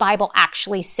does the Bible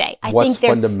actually say. What's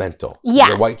fundamental?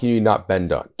 Yeah. What can you not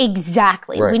bend on?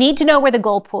 Exactly. Right. We need to know where the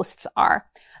goalposts are.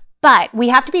 But we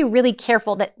have to be really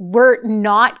careful that we're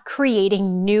not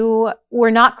creating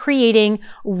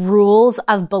rules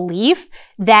of belief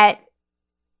that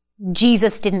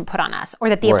Jesus didn't put on us, or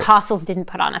that the apostles didn't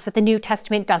put on us, that the New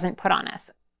Testament doesn't put on us.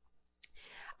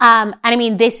 And I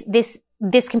mean, this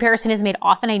comparison is made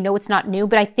often. I know it's not new,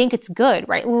 but I think it's good,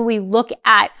 right? When we look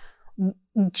at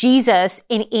Jesus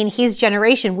in His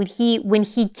generation, when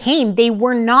he came, they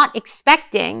were not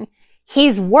expecting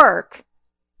His work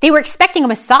They were expecting a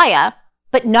Messiah,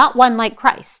 but not one like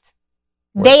Christ.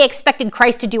 Right. They expected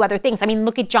Christ to do other things. I mean,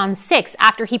 look at John 6.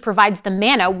 After he provides the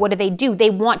manna, what do? They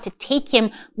want to take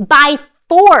him by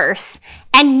force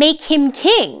and make him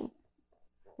king,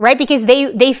 right? Because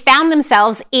they found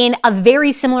themselves in a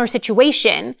very similar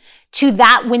situation to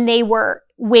that when they were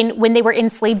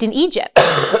enslaved in Egypt,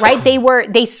 right?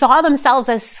 They saw themselves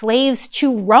as slaves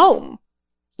to Rome,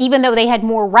 even though they had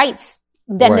more rights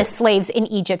than the slaves in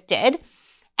Egypt did.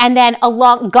 And then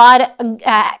God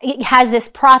has this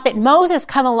prophet Moses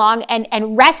come along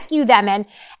and rescue them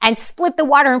and split the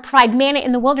water and provide manna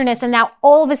in the wilderness. And now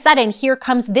all of a sudden, here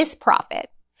comes this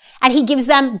prophet. And he gives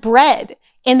them bread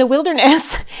in the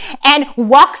wilderness and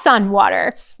walks on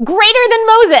water. Greater than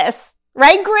Moses,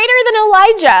 right? Greater than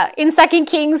Elijah in 2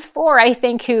 Kings 4, I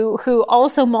think, who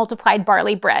also multiplied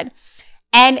barley bread.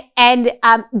 And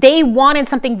they wanted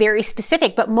something very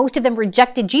specific, but most of them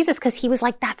rejected Jesus because he was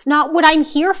like, that's not what I'm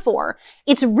here for.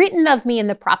 It's written of me in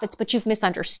the prophets, but you've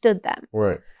misunderstood them.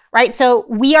 Right? So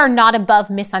we are not above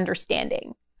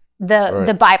misunderstanding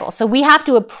the Bible. So we have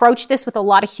to approach this with a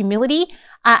lot of humility.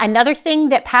 Another thing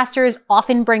that pastors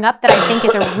often bring up that I think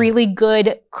is a really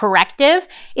good corrective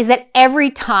is that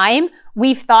every time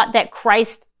we've thought that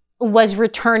Christ was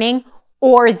returning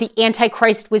or the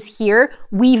Antichrist was here,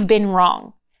 we've been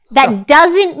wrong. That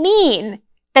doesn't mean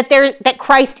that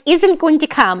Christ isn't going to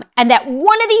come and that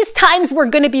one of these times we're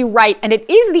going to be right and it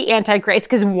is the Antichrist,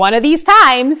 because one of these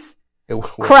times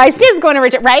Christ is going to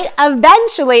return, right?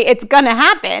 Eventually it's going to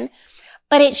happen.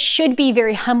 But it should be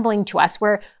very humbling to us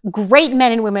where great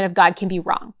men and women of God can be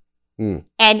wrong.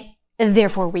 And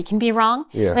therefore we can be wrong.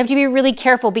 We have to be really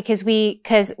careful because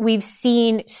we've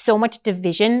seen so much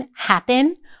division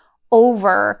happen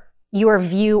over your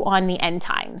view on the end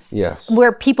times.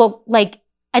 Where people like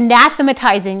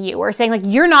anathematizing you or saying like,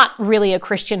 you're not really a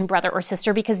Christian brother or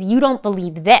sister because you don't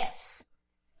believe this.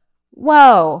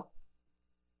 Whoa.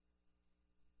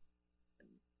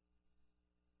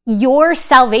 Your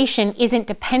salvation isn't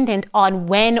dependent on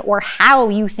when or how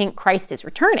you think Christ is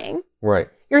returning.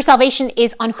 Your salvation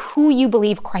is on who you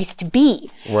believe Christ to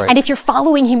be. And if you're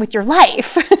following him with your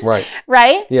life.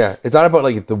 Right? Yeah. It's not about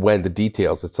like the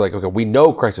details. It's like, okay, we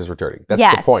know Christ is returning.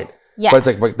 That's the point. But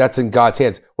it's like, that's in God's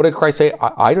hands. What did Christ say?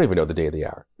 I don't even know the day of the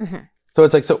hour. So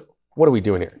it's like, so what are we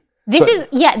doing here?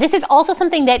 This is also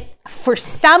something that for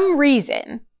some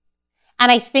reason,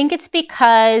 and I think it's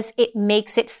because it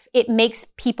makes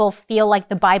people feel like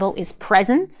the Bible is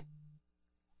present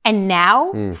and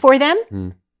now for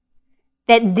them.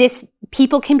 That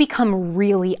people can become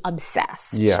really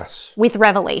obsessed with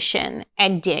Revelation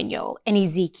and Daniel and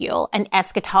Ezekiel and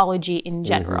eschatology in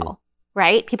general,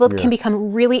 right? People can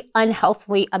become really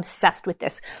unhealthily obsessed with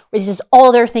this. This is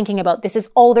all they're thinking about. This is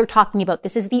all they're talking about.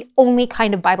 This is the only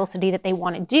kind of Bible study that they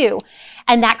want to do.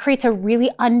 And that creates a really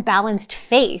unbalanced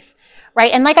faith.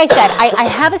 Right? And like I said, I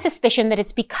have a suspicion that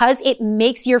it's because it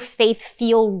makes your faith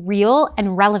feel real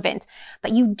and relevant.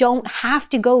 But you don't have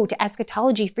to go to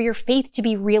eschatology for your faith to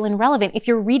be real and relevant. If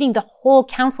you're reading the whole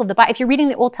counsel of the Bible, if you're reading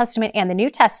the Old Testament and the New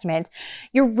Testament,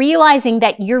 you're realizing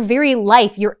that your very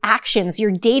life, your actions,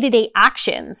 your day-to-day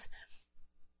actions,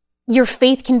 your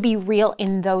faith can be real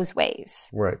in those ways.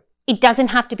 It doesn't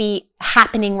have to be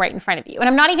happening right in front of you. And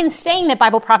I'm not even saying that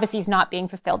Bible prophecy is not being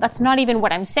fulfilled. That's not even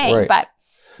what I'm saying. But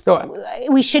no,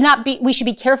 we should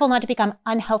be careful not to become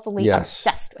unhealthily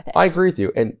obsessed with it. I agree with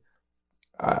you. And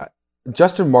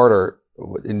Justin Martyr,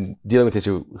 in dealing with this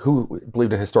issue, who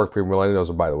believed in historic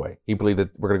premillennialism, by the way, he believed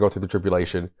that we're going to go through the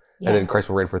tribulation and then Christ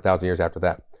will reign for 1,000 years after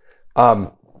that.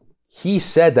 He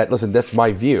said that, listen, that's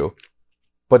my view,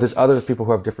 but there's other people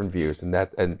who have different views,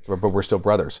 but we're still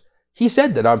brothers. He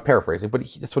said that, I'm paraphrasing, but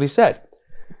that's what he said.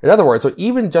 In other words, so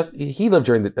he lived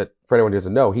during for anyone who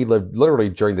doesn't know, he lived literally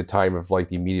during the time of like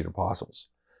the immediate apostles.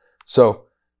 So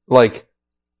like,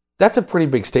 that's a pretty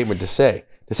big statement to say.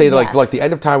 To say that like the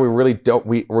end of time,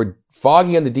 we're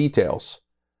foggy on the details,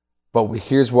 but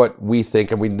here's what we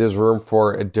think, and there's room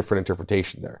for a different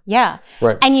interpretation there.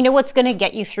 Right. And you know what's going to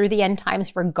get you through the end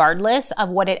times, regardless of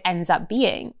what it ends up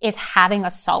being, is having a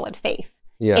solid faith.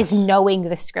 Is knowing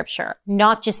the scripture,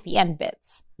 not just the end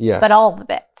bits, but all the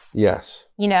bits.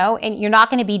 You know, and you're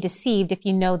not going to be deceived if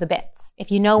you know the bits.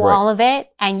 If you know all of it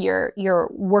and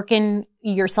you're working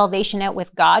your salvation out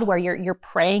with God, where you're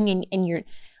praying and you're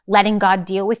letting God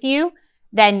deal with you,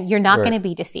 then you're not going to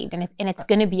be deceived, and it's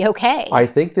going to be okay. I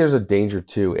think there's a danger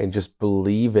too in just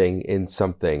believing in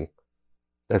something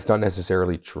that's not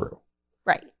necessarily true.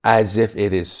 As if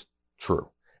it is true.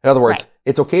 In other words,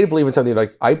 it's okay to believe in something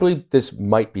like, I believe this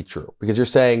might be true, because you're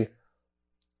saying,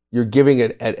 you're giving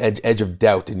it an edge of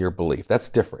doubt in your belief. That's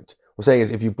different. What we're saying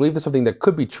is, if you believe there's something that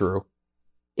could be true,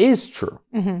 is true,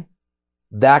 Mm-hmm.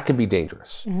 that can be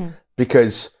dangerous Mm-hmm.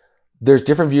 because there's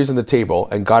different views on the table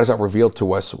and God has not revealed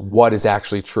to us what is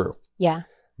actually true. Yeah.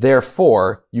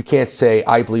 Therefore, you can't say,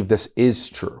 I believe this is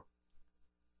true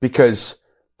because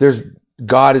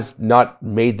God has not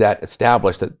made that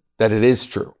established that it is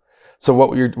true. So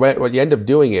what you end up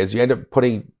doing is you end up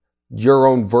putting your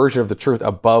own version of the truth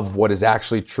above what is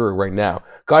actually true right now.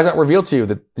 God's not revealed to you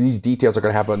that these details are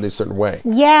going to happen in this certain way.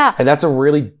 Yeah. And that's a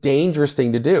really dangerous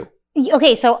thing to do.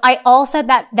 Okay, so I also,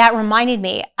 that reminded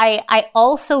me, I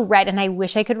also read, and I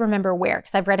wish I could remember where,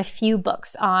 because I've read a few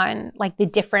books on like the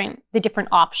different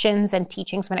options and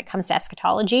teachings when it comes to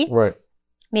eschatology. Right.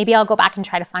 Maybe I'll go back and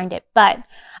try to find it. But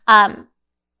I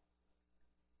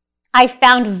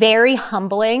found very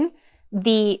humbling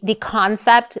the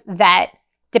concept that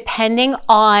depending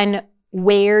on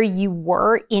where you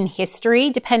were in history,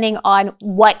 depending on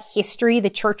what history the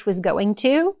church was going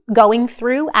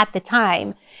through at the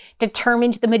time,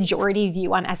 determined the majority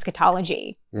view on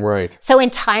eschatology. Right. So in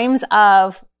times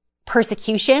of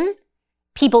persecution,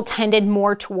 people tended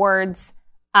more towards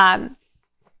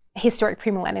historic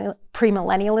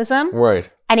premillennialism. Right.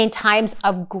 And in times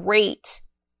of great,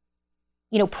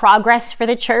 progress for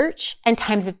the church and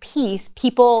times of peace,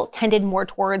 people tended more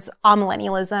towards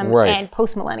amillennialism Right. and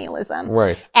postmillennialism.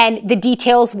 Right. And the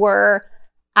details were,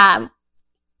 That's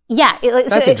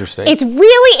interesting. It's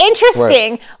really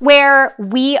interesting where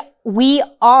we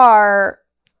are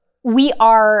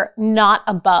not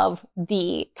above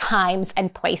the times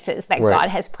and places that Right. God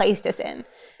has placed us in.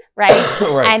 Right.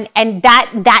 Right. And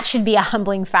that should be a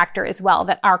humbling factor as well,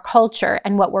 that our culture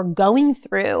and what we're going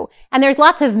through, and there's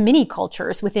lots of mini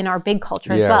cultures within our big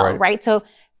culture as well, right? So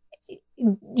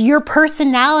your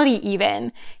personality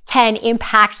even can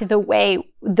impact the way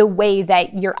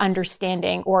that you're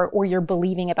understanding or you're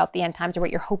believing about the end times or what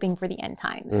you're hoping for the end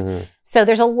times. Mm-hmm. So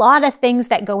there's a lot of things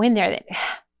that go in there that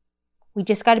we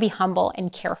just got to be humble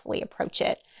and carefully approach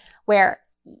it, where,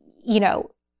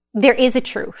 there is a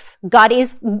truth.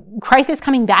 Christ is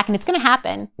coming back, and it's going to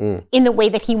happen in the way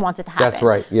that he wants it to happen. That's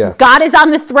right, yeah. God is on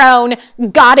the throne.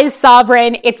 God is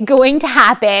sovereign. It's going to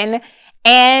happen.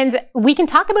 And we can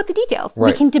talk about the details.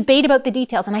 Right. We can debate about the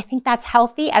details. And I think that's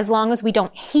healthy as long as we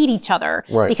don't hate each other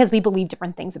because we believe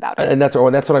different things about it. And that's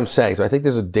what I'm saying. So I think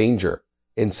there's a danger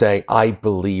in saying, I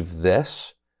believe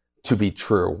this to be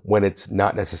true when it's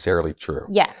not necessarily true.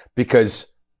 Yeah. Because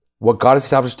what God has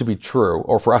established to be true,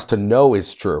 or for us to know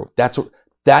is true, that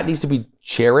needs to be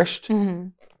cherished,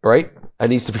 right? It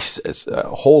needs to be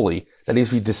holy. That needs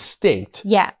to be distinct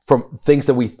from things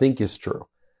that we think is true.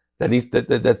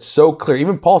 That's so clear.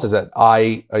 Even Paul says that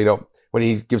when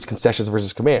he gives concessions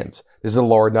versus commands, this is the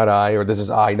Lord, not I, or this is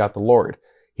I, not the Lord.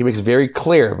 He makes it very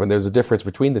clear when there's a difference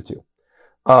between the two.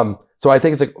 So I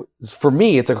think it's like, for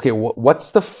me, it's like, okay,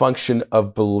 what's the function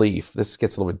of belief? This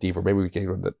gets a little bit deeper. Maybe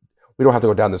we don't have to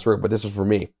go down this route, but this is for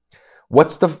me.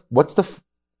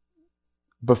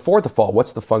 Before the fall,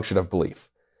 what's the function of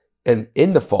belief? And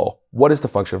in the fall, what is the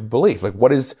function of belief? Like,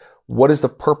 what is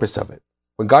the purpose of it?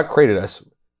 When God created us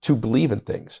to believe in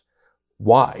things,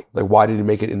 why? Like, why did he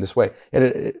make it in this way?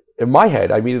 And in my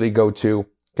head, I immediately go to,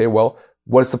 okay, well,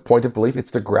 what is the point of belief?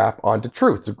 It's to grab onto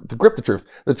truth, to grip the truth.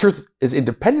 The truth is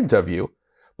independent of you,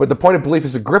 but the point of belief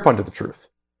is to grip onto the truth.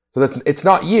 So it's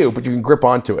not you, but you can grip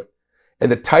onto it.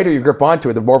 And the tighter you grip onto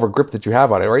it, the more of a grip that you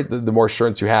have on it, right? The more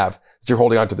assurance you have that you're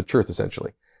holding onto the truth,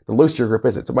 essentially. The looser your grip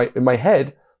is. So in my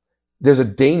head, there's a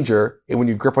danger when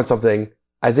you grip on something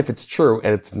as if it's true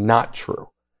and it's not true.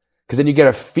 Because then you get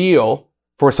a feel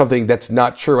for something that's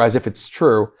not true as if it's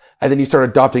true, and then you start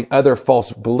adopting other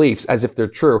false beliefs as if they're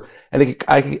true. And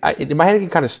in my head, it can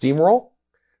kind of steamroll.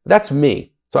 That's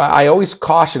me. So I always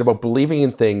caution about believing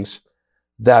in things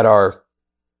that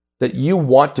you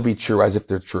want to be true as if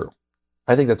they're true.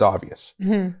 I think that's obvious.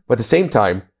 Mm-hmm. But at the same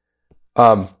time,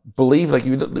 believe, like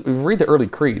you read the early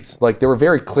creeds, like they were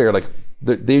very clear, like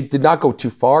they did not go too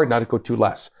far, not go too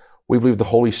less. We believe the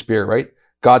Holy Spirit, right?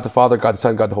 God the Father, God the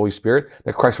Son, God the Holy Spirit,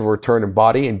 that Christ will return in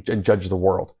body and judge the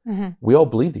world. Mm-hmm. We all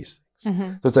believe these things.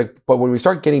 Mm-hmm. So it's like, but when we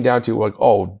start getting down to like,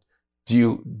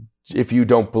 if you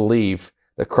don't believe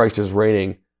that Christ is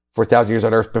reigning for 1,000 years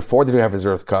on earth before the new heavens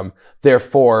and earth come,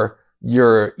 therefore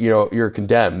you're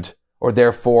condemned, or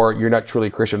therefore you're not truly a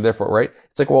Christian, therefore, right?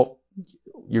 It's like, well,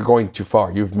 you're going too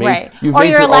far. You're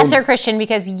a lesser Christian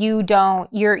because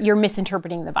you're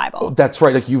misinterpreting the Bible. That's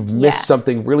right. Like you've missed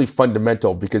something really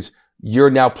fundamental because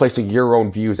you're now placing your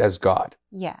own views as God.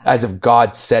 Yeah. As if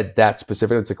God said that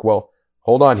specific. It's like, well,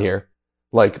 hold on here.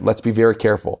 Like, let's be very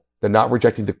careful. They're not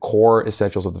rejecting the core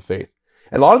essentials of the faith.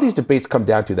 And a lot of these debates come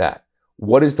down to that.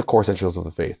 What is the core essentials of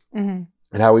the faith? Mm-hmm.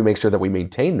 And how we make sure that we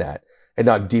maintain that and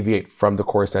not deviate from the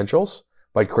core essentials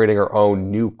by creating our own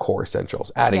new core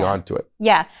essentials, adding on to it.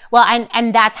 Yeah. Well,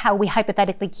 and that's how we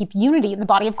hypothetically keep unity in the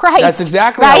body of Christ. That's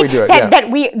exactly right? how we do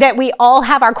it. That we all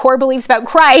have our core beliefs about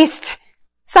Christ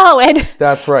solid.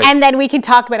 That's right. And then we can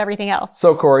talk about everything else.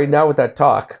 So Corey, now with that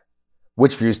talk,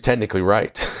 which view is technically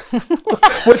right? My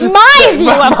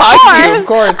view, of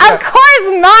course. Yeah. Of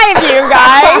course, my view,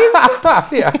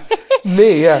 guys. Yeah, it's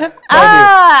me. Yeah.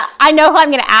 I know who I'm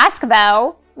going to ask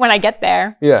though when I get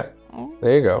there. Yeah.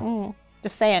 There you go.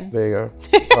 Just saying. There you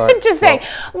go. All right. Just saying.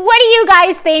 What do you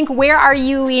guys think? Where are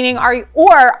you leaning? Are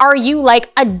you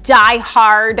like a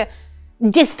diehard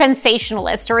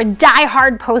dispensationalist or a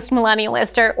diehard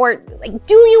postmillennialist, or like,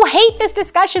 do you hate this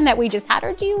discussion that we just had,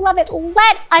 or do you love it?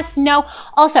 Let us know.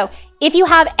 Also, if you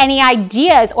have any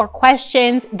ideas or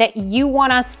questions that you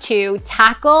want us to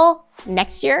tackle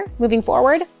next year, moving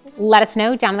forward, let us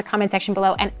know down in the comment section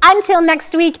below. And until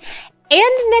next week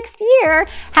and next year,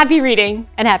 happy reading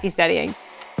and happy studying.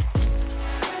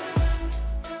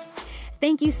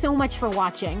 Thank you so much for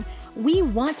watching. We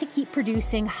want to keep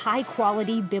producing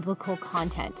high-quality biblical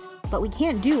content, but we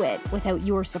can't do it without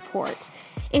your support.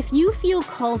 If you feel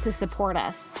called to support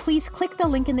us, please click the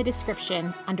link in the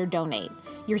description under Donate.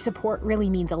 Your support really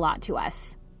means a lot to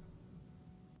us.